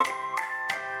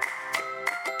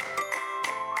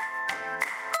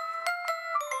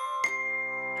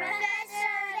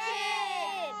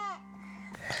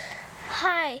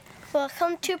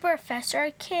Welcome to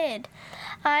Professor Kid.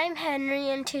 I'm Henry,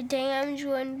 and today I'm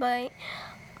joined by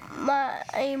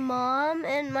my mom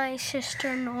and my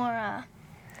sister Nora.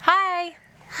 Hi!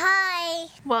 Hi!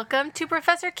 Welcome to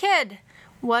Professor Kid.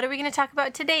 What are we going to talk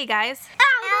about today, guys?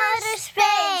 Outer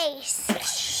space!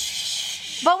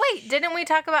 But wait, didn't we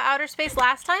talk about outer space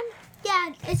last time?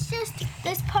 Yeah, it's just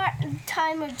this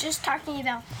time we're just talking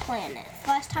about the planet.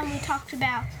 Last time we talked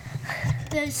about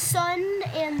the sun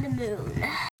and the moon.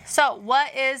 So,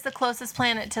 what is the closest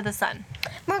planet to the sun?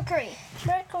 Mercury.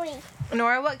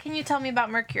 Nora, what can you tell me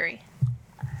about Mercury?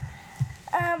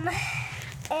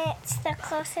 It's the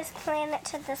closest planet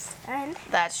to the sun.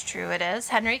 That's true, it is.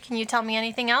 Henry, can you tell me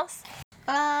anything else?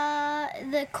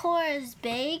 The core is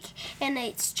big and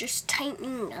it's just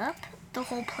tightening up. The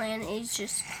whole planet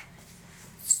is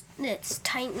it's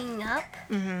tightening up.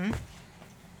 Mm-hmm.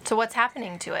 So what's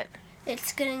happening to it?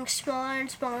 It's getting smaller and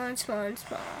smaller and smaller and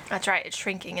smaller. That's right, it's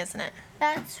shrinking, isn't it?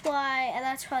 That's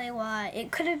probably why.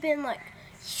 It could have been like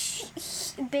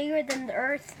bigger than the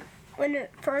Earth when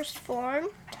it first formed.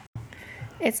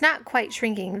 It's not quite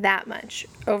shrinking that much.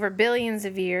 Over billions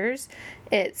of years,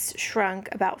 it's shrunk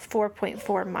about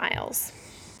 4.4 miles.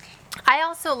 I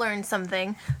also learned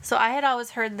something. So I had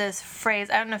always heard this phrase,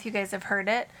 I don't know if you guys have heard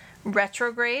it,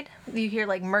 retrograde. You hear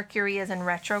like Mercury is in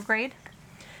retrograde.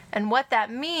 And what that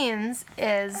means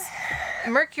is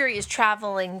Mercury is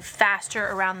traveling faster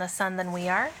around the sun than we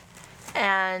are.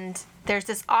 And there's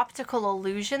this optical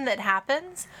illusion that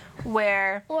happens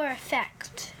where... Or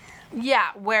effect.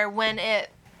 Yeah, where when it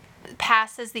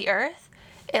passes the Earth,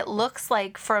 it looks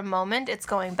like for a moment it's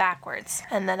going backwards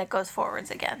and then it goes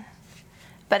forwards again.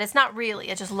 But it's not really,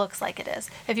 it just looks like it is.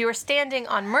 If you were standing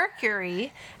on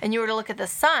Mercury and you were to look at the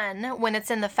sun, when it's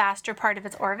in the faster part of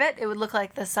its orbit, it would look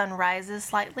like the sun rises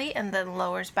slightly and then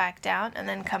lowers back down and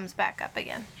then comes back up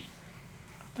again.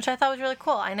 Which I thought was really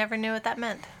cool. I never knew what that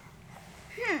meant.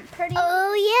 Pretty.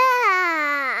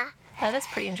 Oh, yeah. That is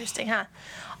pretty interesting, huh?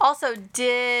 Also,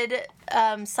 did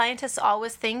scientists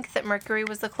always think that Mercury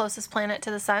was the closest planet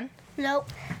to the sun? Nope.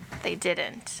 They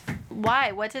didn't.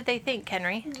 Why? What did they think,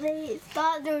 Henry? They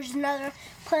thought there was another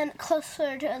planet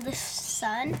closer to the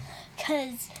sun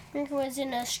because Mercury was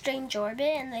in a strange orbit,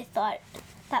 and they thought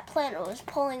that planet was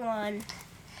pulling on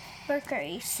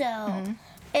Mercury. So,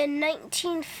 in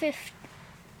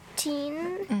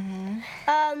 1915,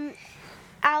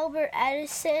 Albert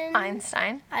Edison,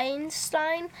 Einstein.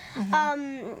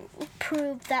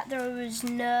 proved that there was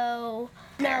no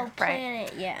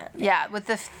planet yet. Yeah, with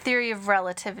the theory of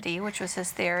relativity, which was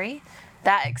his theory,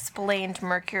 that explained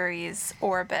Mercury's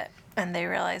orbit, and they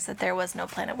realized that there was no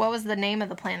planet. What was the name of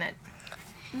the planet?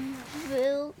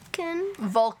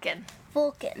 Vulcan.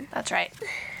 That's right.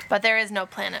 But there is no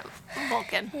planet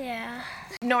Vulcan. Yeah.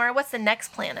 Nora, what's the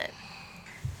next planet?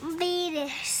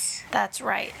 Venus. That's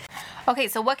right. Okay,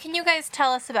 so what can you guys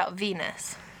tell us about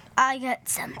Venus? I got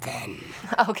something.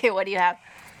 Okay, what do you have?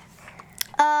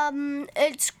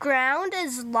 Its ground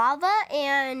is lava,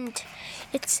 and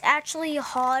it's actually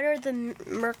hotter than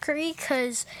Mercury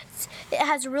because it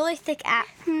has a really thick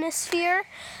atmosphere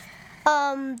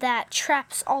that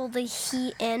traps all the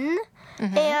heat in.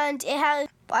 And I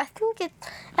think it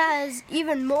has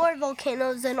even more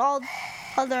volcanoes than all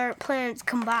other planets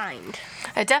combined.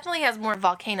 It definitely has more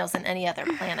volcanoes than any other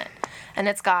planet. And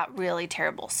it's got really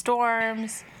terrible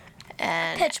storms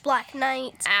and Pitch black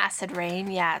nights. acid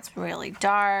rain. Yeah, it's really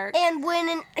dark. And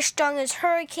wind as strong as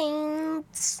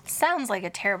hurricanes. Sounds like a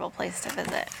terrible place to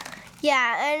visit.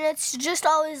 Yeah, and it's just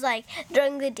always like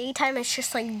during the daytime it's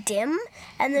just like dim,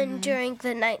 and then during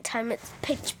the nighttime it's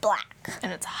pitch black.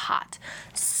 And it's hot.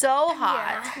 So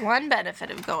hot. Yeah. One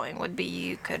benefit of going would be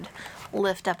you could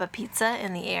lift up a pizza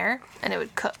in the air and it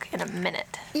would cook in a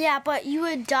minute. Yeah, but you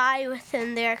would die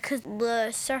within there because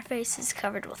the surface is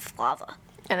covered with lava.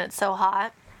 And it's so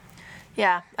hot.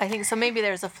 Yeah, I think so. Maybe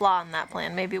there's a flaw in that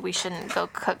plan. Maybe we shouldn't go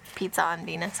cook pizza on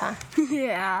Venus, huh?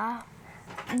 Yeah.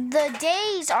 The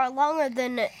days are longer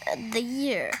than the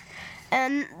year.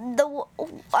 And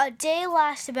a day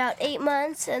lasts about 8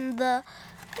 months, and the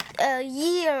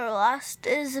year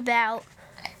is about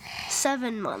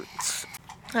 7 months.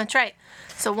 That's right.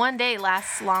 So one day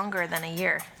lasts longer than a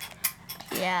year.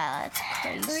 Yeah, that's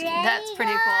crazy. That's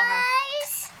pretty cool, huh?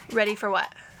 Ready for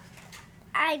what?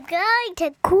 I'm going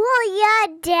to cool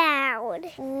you down.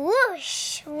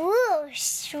 Whoosh,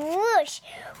 whoosh, whoosh,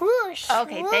 whoosh.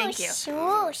 Okay, thank you.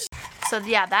 Whoosh. So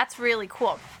yeah, that's really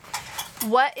cool.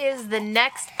 What is the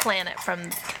next planet from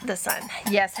the sun?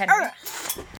 Yes, Henry.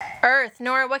 Earth.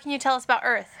 Nora, what can you tell us about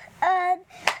Earth?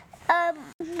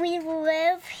 We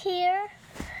live here.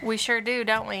 We sure do,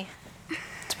 don't we?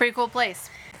 It's a pretty cool place.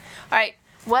 All right,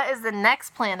 What is the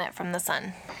next planet from the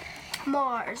sun?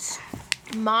 Mars.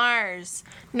 Mars.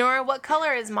 Nora, what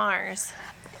color is Mars?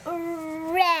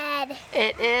 Red.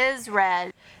 It is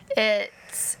red.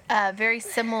 It's very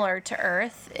similar to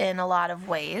Earth in a lot of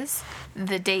ways.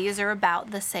 The days are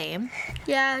about the same.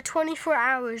 Yeah, 24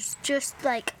 hours, just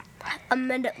like a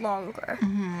minute longer.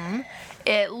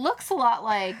 It looks a lot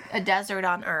like a desert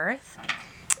on Earth.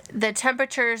 The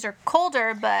temperatures are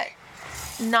colder, but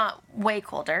not way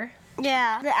colder.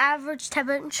 Yeah, the average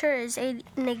temperature is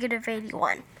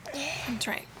 -81. That's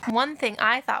right. One thing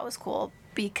I thought was cool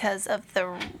because of the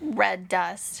red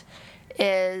dust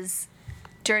is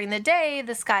during the day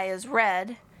the sky is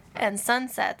red and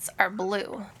sunsets are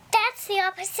blue. That's the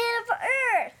opposite of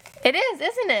Earth. It is,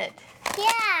 isn't it?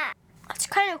 Yeah. It's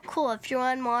kind of cool if you're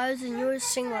on Mars and you were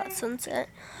seeing that sunset.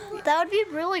 That would be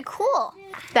really cool.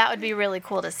 That would be really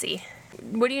cool to see.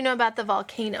 What do you know about the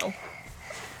volcano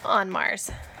on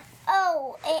Mars?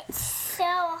 Oh, it's so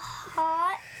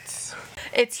hot.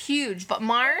 It's huge, but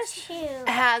Mars Huge.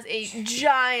 has a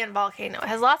giant volcano. It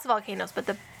has lots of volcanoes, but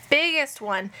the biggest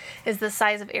one is the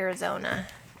size of Arizona.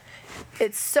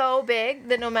 It's so big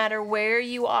that no matter where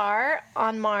you are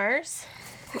on Mars,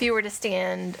 if you were to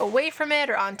stand away from it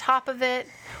or on top of it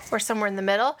or somewhere in the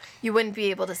middle, you wouldn't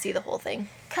be able to see the whole thing.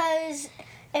 Because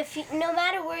no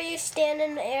matter where you stand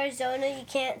in Arizona, you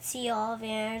can't see all of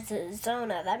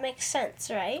Arizona. That makes sense,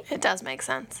 right? It does make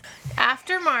sense.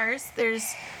 After Mars,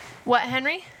 there's what,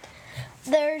 Henry?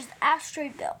 There's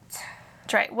asteroid belt.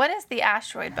 That's right. What is the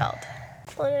asteroid belt?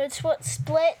 Well, it's what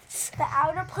splits the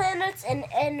outer planets and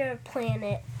inner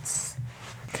planets.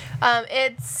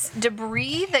 It's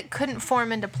debris that couldn't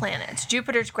form into planets.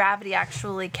 Jupiter's gravity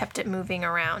actually kept it moving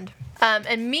around.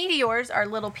 And meteors are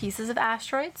little pieces of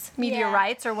asteroids.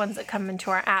 Meteorites are ones that come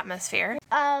into our atmosphere.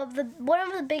 One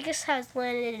of the biggest has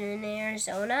landed in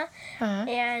Arizona,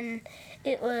 and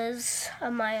it was a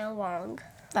mile long.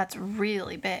 That's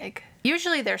really big.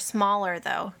 Usually they're smaller,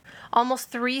 though.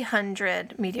 Almost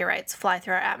 300 meteorites fly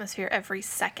through our atmosphere every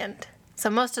second. So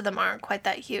most of them aren't quite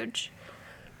that huge.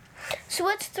 So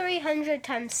what's 300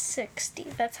 times 60?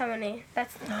 That's how many.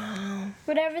 That's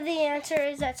whatever the answer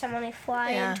is. That's how many fly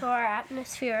into our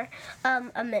atmosphere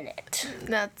a minute.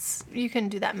 You can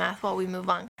do that math while we move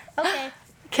on. Okay.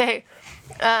 Okay,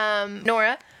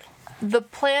 Nora, the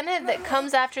planet that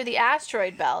comes after the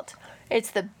asteroid belt,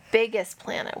 it's the biggest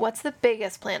planet. What's the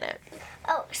biggest planet?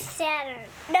 Oh, Saturn.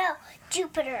 No,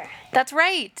 Jupiter. That's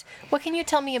right. What can you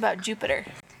tell me about Jupiter?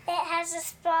 It has a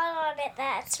spot on it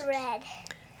that's red.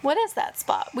 What is that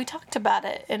spot? We talked about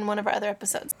it in one of our other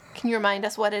episodes. Can you remind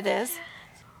us what it is?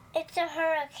 It's a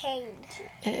hurricane.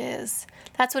 It is.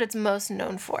 That's what it's most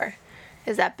known for,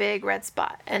 is that big red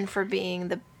spot, and for being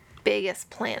the biggest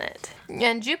planet.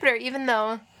 And Jupiter, even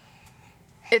though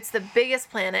it's the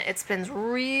biggest planet, it spins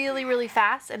really, really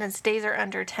fast, and its days are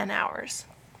under 10 hours.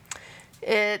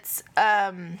 It's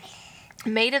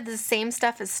made of the same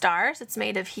stuff as stars. It's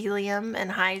made of helium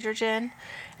and hydrogen,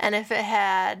 and if it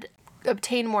had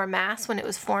obtained more mass when it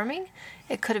was forming,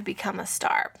 it could have become a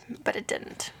star, but it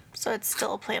didn't. So it's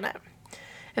still a planet.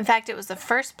 In fact, it was the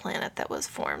first planet that was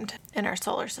formed in our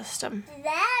solar system.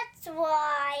 That's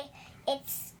why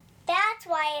it's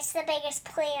the biggest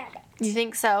planet. You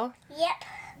think so? Yep.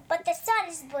 But the sun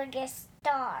is the biggest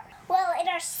star. Well, in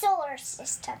our solar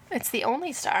system. It's the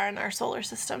only star in our solar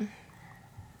system.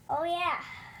 Oh, yeah.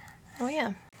 Oh,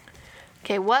 yeah.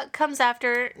 Okay, what comes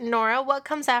after, Nora, what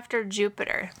comes after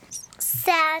Jupiter?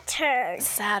 Saturn.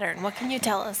 Saturn. What can you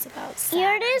tell us about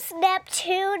Saturn? Uranus,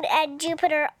 Neptune, and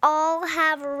Jupiter all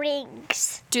have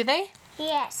rings. Do they?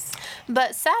 Yes.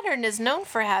 But Saturn is known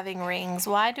for having rings.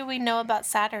 Why do we know about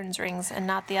Saturn's rings and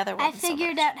not the other ones? I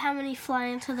figured out how many fly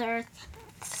into the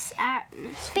Earth's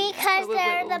atmosphere. Because Wait,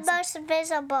 they're wait, the most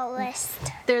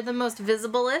visiblest. They're the most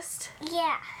visiblest?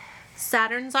 Yeah.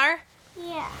 Saturn's are?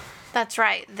 Yeah. That's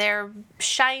right. They're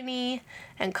shiny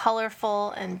and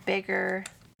colorful and bigger.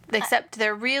 Except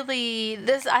they're really,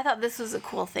 I thought this was a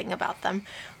cool thing about them.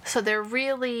 So they're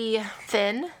really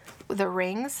thin, the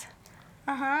rings.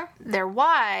 Uh-huh. They're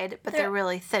wide, but they're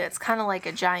really thin. It's kind of like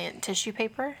a giant tissue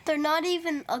paper. They're not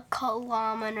even a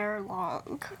kilometer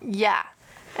long. Yeah.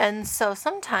 And so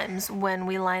sometimes when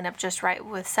we line up just right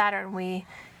with Saturn, we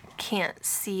can't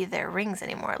see their rings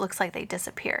anymore. It looks like they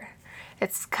disappear.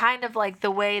 It's kind of like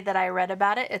the way that I read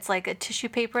about it. It's like a tissue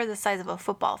paper the size of a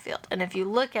football field. And if you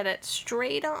look at it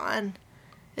straight on,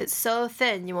 it's so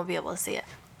thin you won't be able to see it.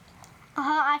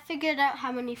 I figured out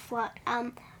how many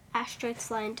asteroids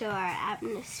fly into our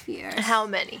atmosphere. How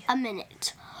many? A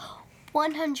minute.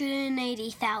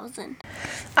 180,000.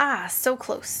 Ah, so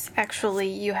close. Actually,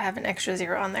 you have an extra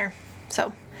zero on there.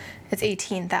 So it's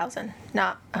 18,000,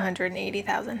 not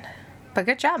 180,000. But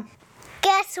good job.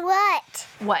 Guess what?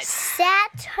 What?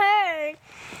 Saturn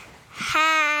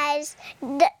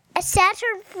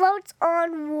floats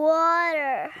on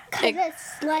water. Because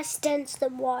it's less dense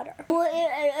than water.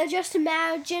 Well, just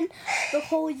imagine the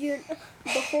whole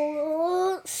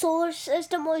solar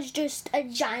system was just a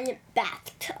giant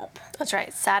bathtub. That's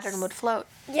right. Saturn would float.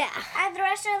 Yeah. And the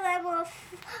rest of them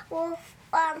will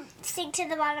sink to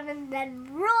the bottom and then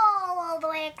roll all the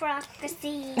way across the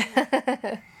sea.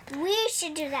 We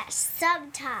should do that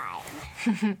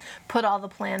sometime. Put all the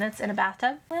planets in a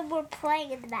bathtub. When we're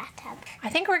playing in the bathtub. I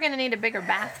think we're going to need a bigger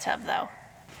bathtub, though.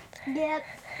 Yep.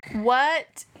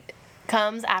 What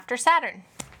comes after Saturn?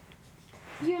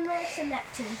 Uranus and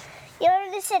Neptune.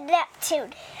 Uranus and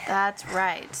Neptune. That's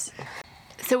right.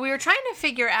 So we were trying to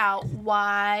figure out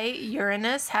why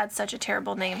Uranus had such a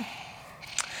terrible name.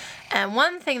 And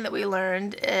one thing that we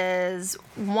learned is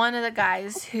one of the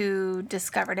guys who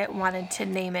discovered it wanted to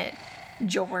name it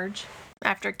George,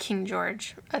 after King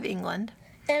George of England.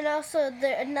 And also,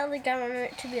 another guy wanted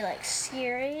it to be like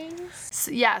Ceres.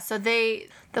 So the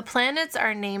planets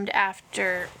are named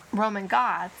after Roman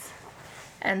gods.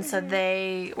 And so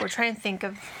they were trying to think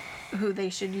of who they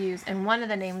should use. And one of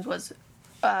the names was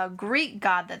a Greek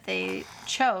god that they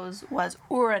chose was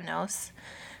Uranos.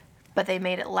 But they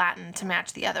made it Latin to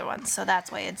match the other one, so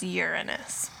that's why it's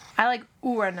Uranus. I like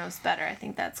Uranos better. I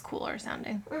think that's cooler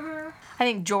sounding. I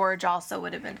think George also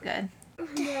would have been good.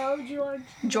 No, George.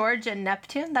 George and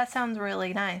Neptune? That sounds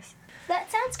really nice. That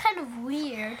sounds kind of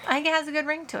weird. I think it has a good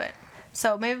ring to it.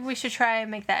 So maybe we should try and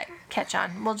make that catch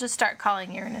on. We'll just start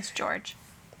calling Uranus George.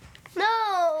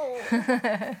 No!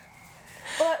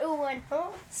 Or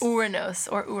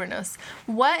Uranus.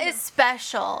 What is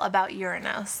special about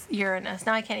Uranus?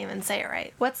 Now I can't even say it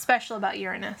right. What's special about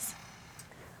Uranus?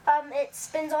 It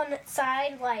spins on its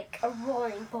side like a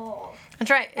rolling ball. That's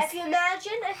right. If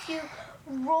you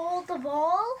roll the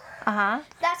ball,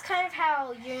 that's kind of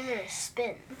how Uranus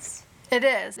spins. It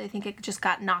is. I think it just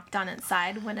got knocked on its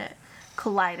side when it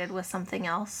collided with something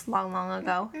else long, long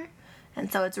ago.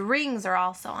 And so its rings are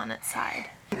also on its side,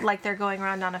 like they're going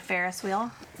around on a Ferris wheel.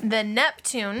 The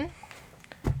Neptune.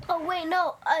 Oh, wait,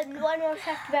 no. One more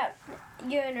fact about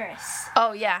Uranus.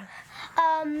 Oh, yeah.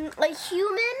 A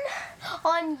human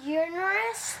on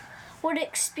Uranus would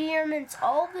experience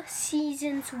all the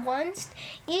seasons once,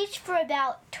 each for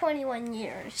about 21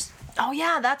 years. Oh,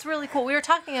 yeah, that's really cool. We were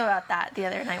talking about that the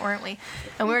other night, weren't we?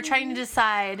 And we were trying to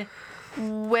decide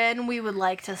when we would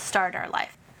like to start our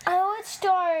life. I would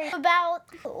start about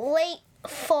late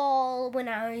fall when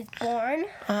I was born,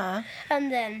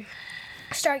 and then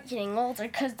start getting older,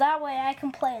 because that way I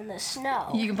can play in the snow.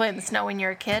 You can play in the snow when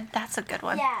you're a kid? That's a good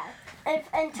one. Yeah,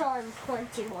 until I'm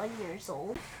 21 years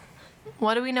old.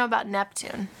 What do we know about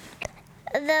Neptune?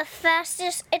 It's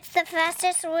the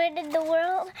fastest wind in the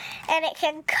world, and it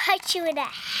can cut you in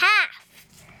half.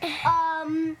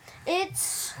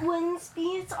 Its wind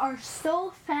speeds are so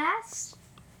fast.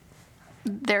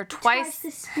 They're Twice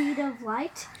the speed of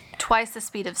light. twice the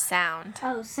speed of sound.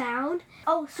 Oh, sound.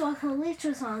 Oh, so if a leech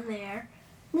was on there,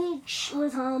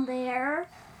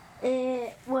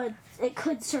 it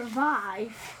could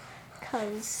survive,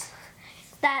 because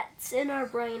that's in our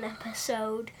brain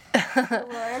episode.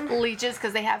 Leeches,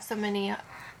 because they have so many.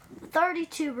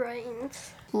 32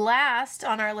 brains. Last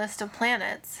on our list of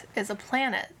planets is a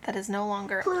planet that is no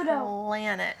longer Pluto. a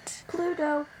planet.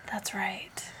 Pluto. That's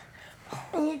right.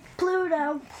 It's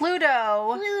Pluto.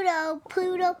 Pluto.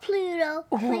 Pluto.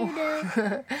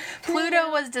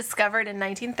 Pluto was discovered in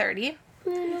 1930,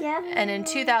 Yep. and in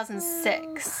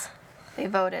 2006, they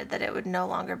voted that it would no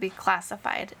longer be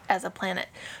classified as a planet.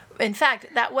 In fact,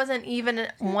 that wasn't even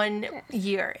 1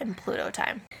 year in Pluto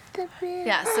time.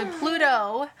 Yeah, so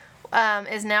Pluto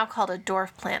is now called a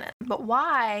dwarf planet. But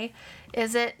why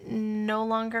is it no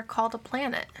longer called a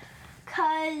planet?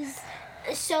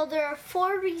 So there are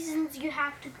 4 reasons it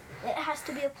has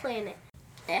to be a planet.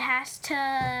 It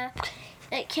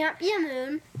can't be a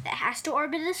moon. It has to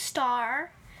orbit a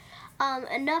star.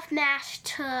 Enough mass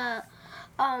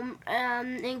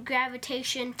and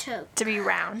gravitation to To be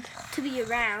round. be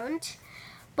around.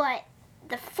 But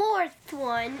the 4th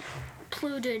one,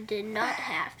 Pluto did not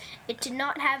have. It did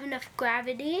not have enough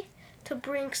gravity to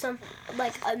bring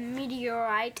like a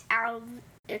meteorite out of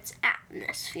its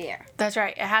atmosphere. That's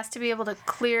right. It has to be able to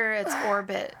clear its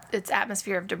orbit, its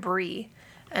atmosphere of debris,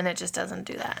 and it just doesn't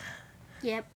do that.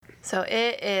 Yep. So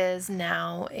it is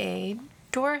now a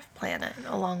dwarf planet,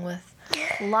 along with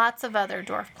lots of other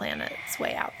dwarf planets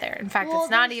way out there. In fact, Well,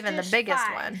 it's not there's even the just biggest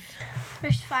 5. one.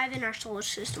 There's 5 in our solar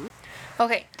system.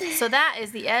 Okay, so that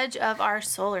is the edge of our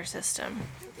solar system.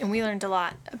 And we learned a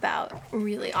lot about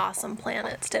really awesome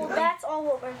planets, didn't Well, we? that's all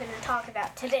what we're going to talk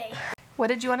about today. What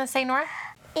did you want to say, Nora?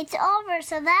 It's over,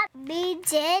 so that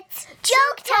means it's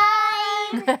joke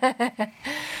time!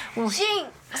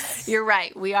 Jinx! You're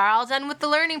right. We are all done with the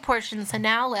learning portion, so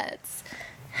now let's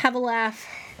have a laugh.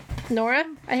 Nora,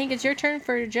 I think it's your turn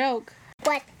for a joke.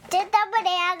 What did the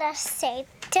banana say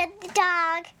to the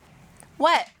dog?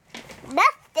 What?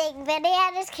 Nothing,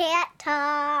 bananas can't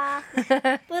talk.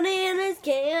 Bananas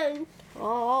can.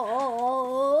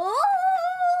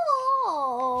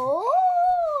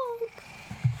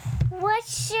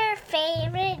 What's your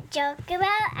favorite joke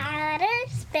about outer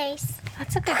space?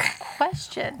 That's a good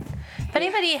question. If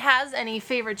anybody has any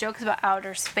favorite jokes about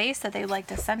outer space that they'd like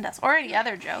to send us, or any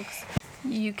other jokes,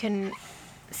 you can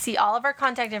see all of our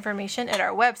contact information at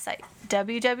our website,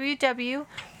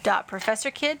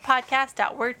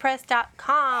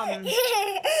 www.professorkidpodcast.wordpress.com.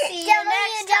 See you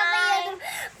next time.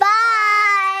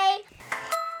 Bye!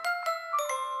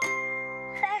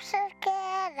 Professor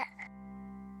Kid.